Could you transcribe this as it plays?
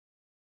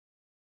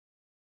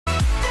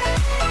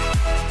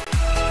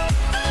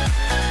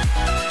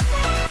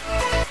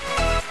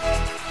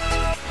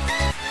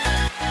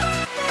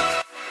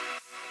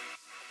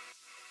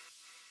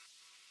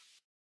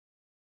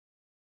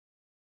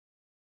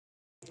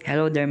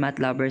Hello there, math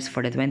lovers,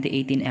 for the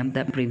 2018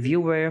 MTAP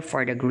reviewer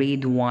for the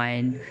grade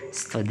 1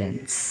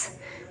 students.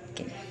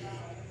 Okay.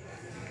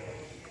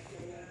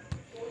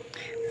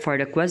 For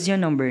the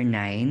question number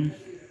 9,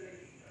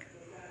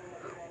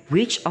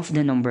 which of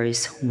the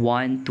numbers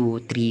 1,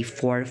 2, 3,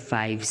 4,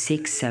 5,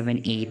 6,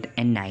 7, 8,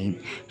 and 9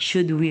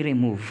 should we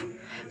remove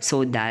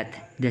so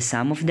that the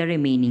sum of the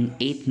remaining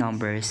 8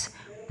 numbers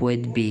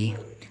would be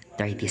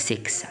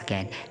 36?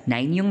 Again,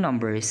 9 yung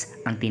numbers.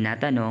 Ang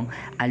tinatanong,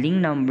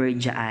 aling number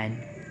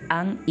dyan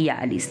ang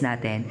iaalis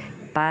natin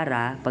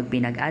para pag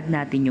pinag-add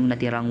natin yung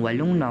natirang 8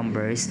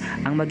 numbers,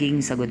 ang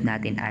magiging sagot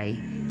natin ay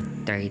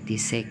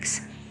 36.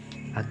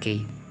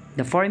 Okay.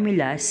 The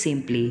formula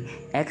simply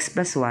x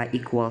plus y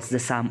equals the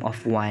sum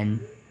of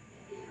 1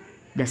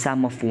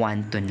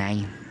 to 9.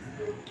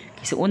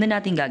 Okay, so una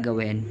natin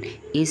gagawin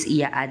is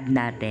i-add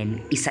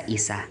natin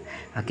isa-isa.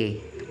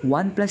 Okay,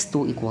 1 plus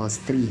 2 equals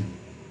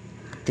 3.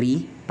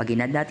 3, pag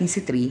in-add natin si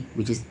 3,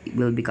 which is, it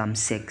will become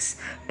 6.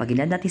 Pag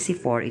in-add natin si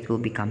 4, it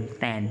will become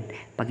 10.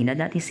 Pag in-add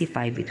natin si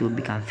 5, it will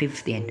become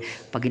 15.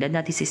 Pag in-add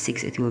natin si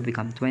 6, it will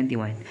become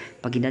 21.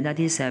 Pag in-add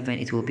natin si 7,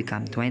 it will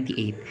become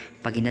 28.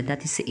 Pag in-add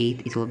natin si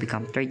 8, it will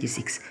become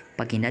 36.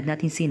 Pag in-add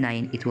natin si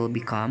 9, it will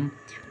become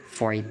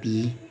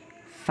 45.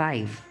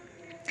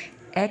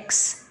 X,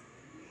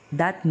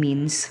 that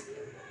means,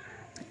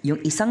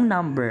 yung isang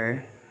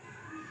number,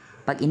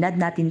 pag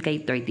in-add natin kay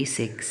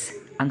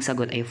 36, ang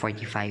sagot ay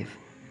 45.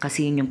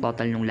 Kasi yun yung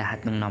total ng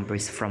lahat ng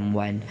numbers from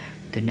 1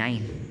 to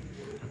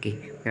 9. Okay,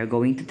 we are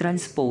going to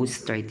transpose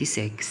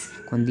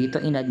 36. Kung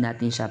dito in-add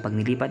natin siya, pag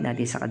nilipat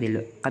natin sa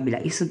kabila,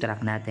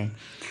 isubtract natin.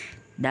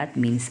 That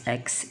means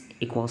x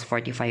equals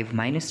 45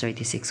 minus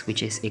 36,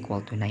 which is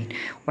equal to 9.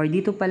 Or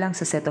dito pa lang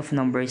sa set of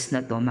numbers na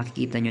to,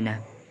 makikita nyo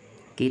na.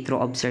 Okay, through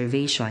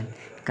observation.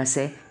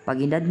 Kasi pag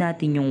in-add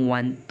natin yung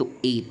 1 to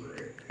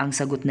 8, ang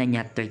sagot na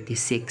niya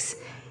 36.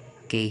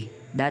 Okay,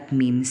 that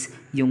means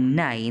yung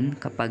 9,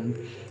 kapag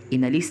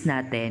inalis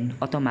natin,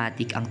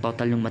 automatic ang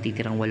total ng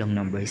matitirang 8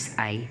 numbers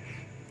ay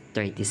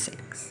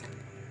 36.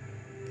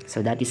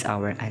 So that is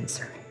our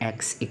answer.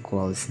 X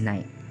equals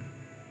 9.